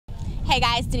Hey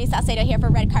guys, Denise Salcedo here for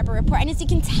Red Carpet Report, and as you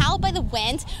can tell by the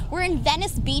wind, we're in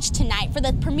Venice Beach tonight for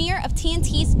the premiere of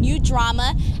TNT's new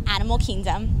drama, Animal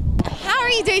Kingdom. How are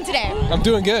you doing today? I'm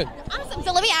doing good. Awesome.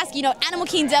 So let me ask you, Animal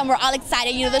Kingdom, we're all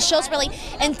excited. The show's really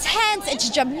intense,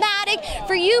 it's dramatic.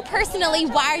 For you personally,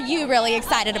 why are you really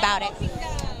excited about it?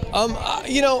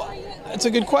 It's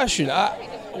a good question.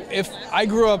 If I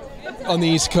grew up on the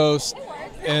East Coast,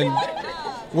 and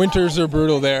winters are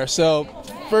brutal there, so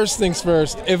first things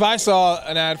first, if I saw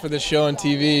an ad for this show on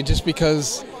TV, just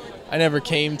because I never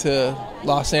came to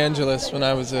Los Angeles when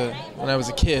I was a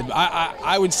kid,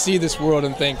 I would see this world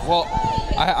and think, well,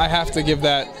 I have to give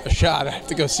that a shot. I have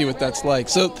to go see what that's like.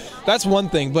 So that's one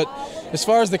thing. But as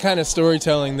far as the kind of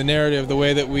storytelling, the narrative, the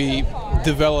way that we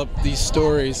develop these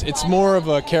stories, it's more of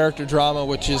a character drama,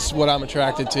 which is what I'm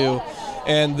attracted to,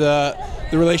 and the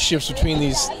relationships between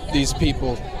these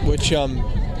people, which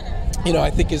I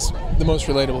think is the most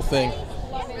relatable thing.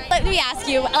 Let me ask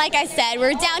you, like I said,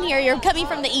 we're down here, you're coming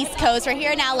from the East Coast, we're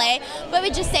here in LA. What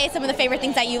would you say some of the favorite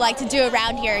things that you like to do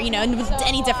around here,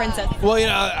 any differences?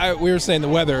 Well, we were saying the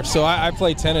weather. So I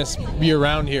play tennis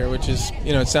year-round here, which is,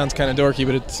 it sounds kind of dorky,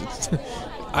 but it's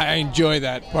I enjoy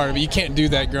that part of it. You can't do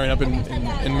that growing up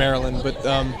in Maryland. But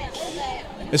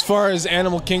as far as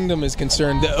Animal Kingdom is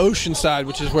concerned, the ocean side,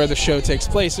 which is where the show takes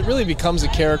place, it really becomes a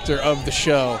character of the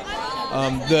show.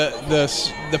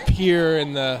 The pier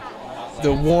and the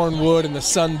worn wood and the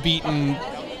sun-beaten,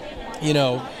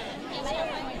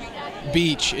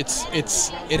 beach.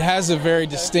 It has a very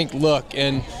distinct look,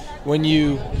 and when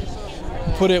you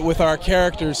put it with our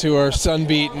characters who are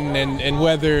sun-beaten and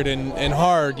weathered and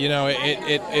hard,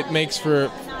 it makes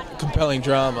for compelling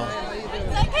drama.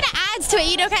 So it kind of adds to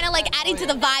it, kind of like adding to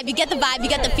the vibe. You get the vibe, you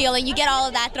get the feeling, you get all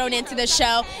of that thrown into the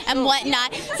show and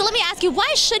whatnot. So let me ask you,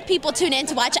 why should people tune in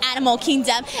to watch Animal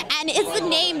Kingdom? And is the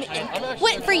name,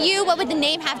 for you, what would the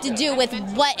name have to do with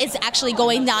what is actually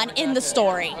going on in the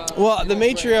story? Well, the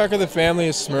matriarch of the family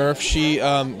is Smurf. She,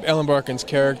 Ellen Barkin's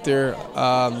character,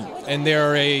 and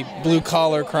they're a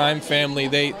blue-collar crime family.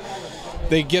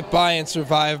 They get by and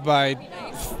survive by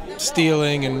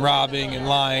stealing and robbing and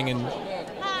lying, and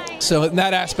so in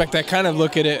that aspect, I kind of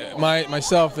look at it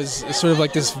myself as sort of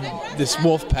like this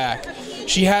wolf pack.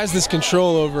 She has this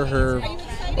control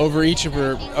over each of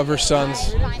her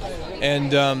sons,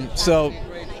 and so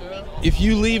if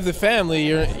you leave the family,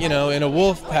 you're in a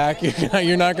wolf pack.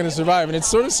 You're not going to survive, and it's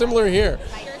sort of similar here.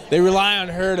 They rely on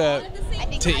her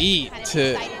to eat,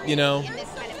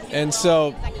 and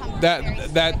so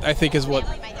that I think is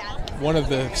one of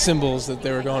the symbols that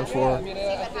they were going for.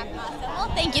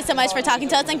 Thank you so much for talking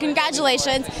to us, and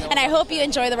congratulations, and I hope you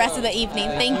enjoy the rest of the evening.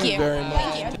 Thank you. Very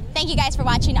much. Thank you guys for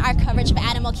watching our coverage of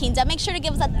Animal Kingdom. Make sure to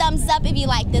give us a thumbs up if you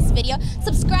like this video.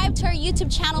 Subscribe to our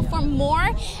YouTube channel for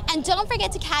more, and don't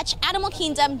forget to catch Animal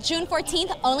Kingdom June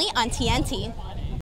 14th only on TNT.